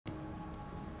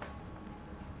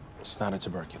It's not a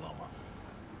tuberculoma.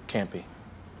 Can't be.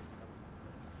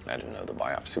 I didn't know the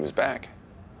biopsy was back.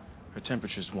 Her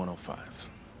temperature's 105.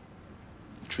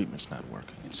 The treatment's not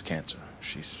working. It's cancer.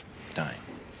 She's dying.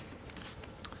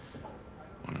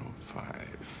 105.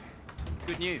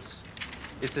 Good news.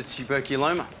 It's a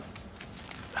tuberculoma.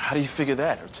 How do you figure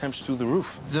that? Her temp's through the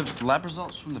roof. The lab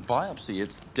results from the biopsy,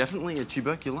 it's definitely a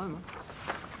tuberculoma.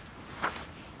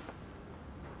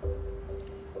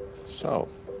 So,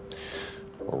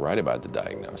 we're right about the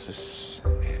diagnosis,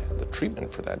 and the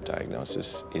treatment for that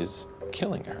diagnosis is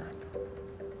killing her.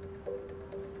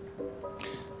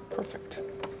 Perfect.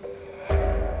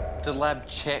 The lab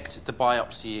checked the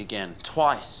biopsy again,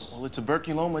 twice. Well, a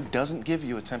tuberculoma doesn't give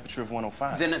you a temperature of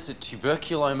 105. Then it's a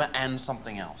tuberculoma and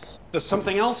something else. The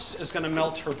something else is going to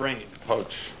melt her brain.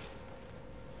 Poach.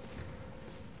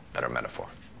 Better metaphor.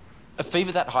 A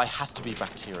fever that high has to be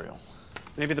bacterial.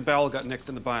 Maybe the bowel got nicked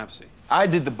in the biopsy. I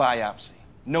did the biopsy.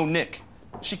 No nick.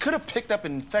 She could have picked up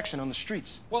an infection on the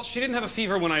streets. Well, she didn't have a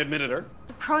fever when I admitted her.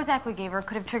 The Prozac we gave her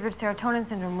could have triggered serotonin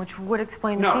syndrome, which would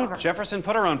explain the fever. No, Jefferson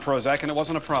put her on Prozac, and it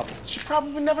wasn't a problem. She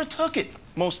probably never took it.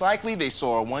 Most likely, they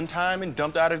saw her one time and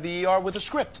dumped out of the ER with a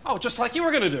script. Oh, just like you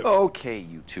were going to do. Okay,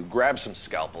 you two, grab some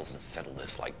scalpels and settle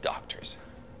this like doctors.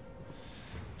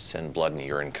 Send blood and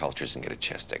urine cultures and get a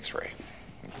chest x-ray.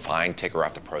 Fine, take her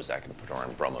off the Prozac and put her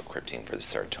on bromocriptine for the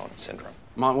serotonin syndrome.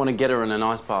 Might want to get her in an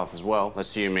ice bath as well,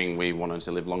 assuming we want her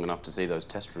to live long enough to see those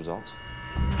test results.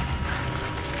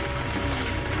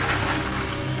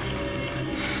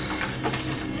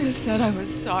 I said I was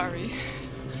sorry.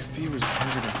 Your fever's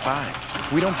 105.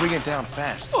 If we don't bring it down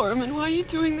fast. Foreman, why are you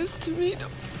doing this to me? No,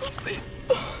 please.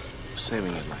 I'm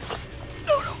saving your life.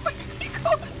 No, don't make me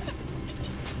go.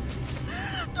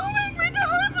 Don't make me do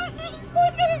it, please.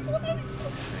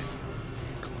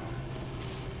 Come on.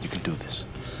 You can do this.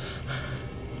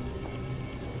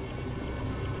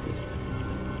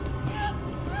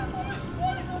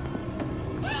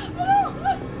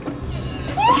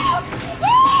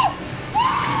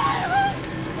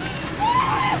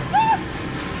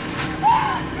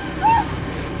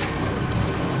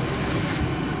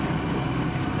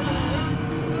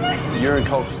 Urine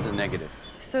cultures are negative.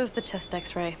 So is the chest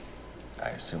x-ray. I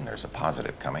assume there's a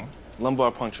positive coming.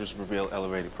 Lumbar punctures reveal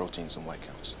elevated proteins and white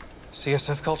counts.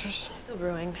 CSF cultures? Still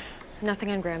brewing.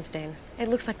 Nothing on gram stain. It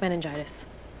looks like meningitis.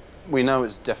 We know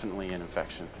it's definitely an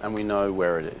infection, and we know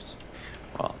where it is.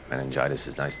 Well, meningitis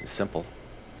is nice and simple.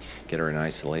 Get her in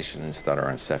isolation and start her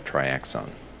on ceftriaxone.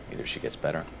 Either she gets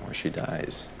better or she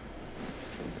dies.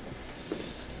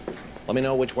 Let me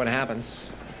know which one happens.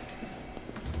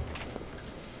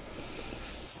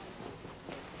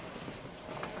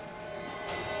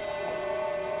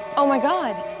 Oh my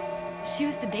God. She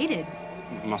was sedated.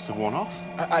 Must have worn off.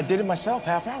 I did it myself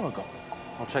half hour ago.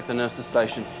 I'll check the nurse's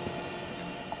station.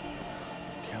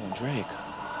 Kellen Drake.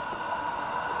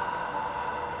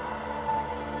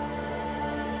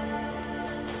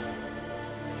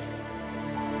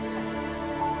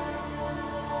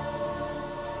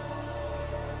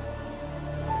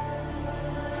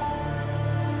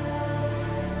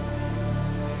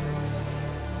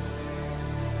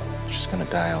 She's gonna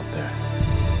die out there.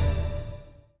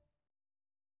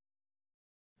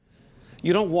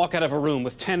 You don't walk out of a room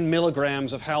with 10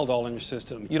 milligrams of Haldol in your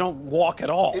system. You don't walk at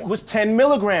all. It was 10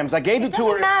 milligrams. I gave it to her. It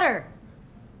doesn't matter.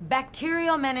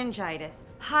 Bacterial meningitis,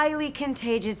 highly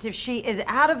contagious. If she is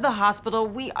out of the hospital,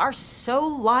 we are so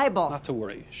liable. Not to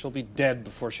worry. She'll be dead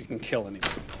before she can kill anyone.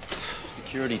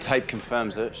 Security tape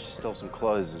confirms it. She stole some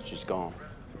clothes and she's gone.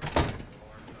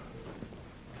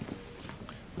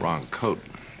 Wrong coat.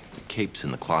 The cape's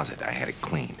in the closet. I had it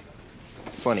cleaned.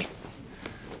 Funny.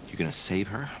 You gonna save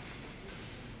her?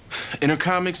 In her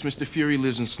comics, Mr. Fury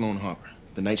lives in Sloan Harbor.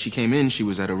 The night she came in, she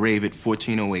was at a rave at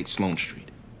 1408 Sloan Street.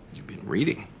 You've been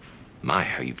reading. My,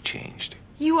 how you've changed.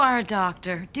 You are a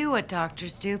doctor. Do what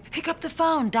doctors do. Pick up the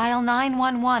phone, dial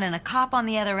 911, and a cop on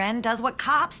the other end does what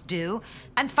cops do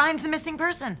and finds the missing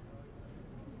person.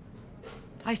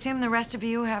 I assume the rest of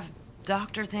you have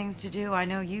doctor things to do. I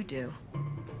know you do.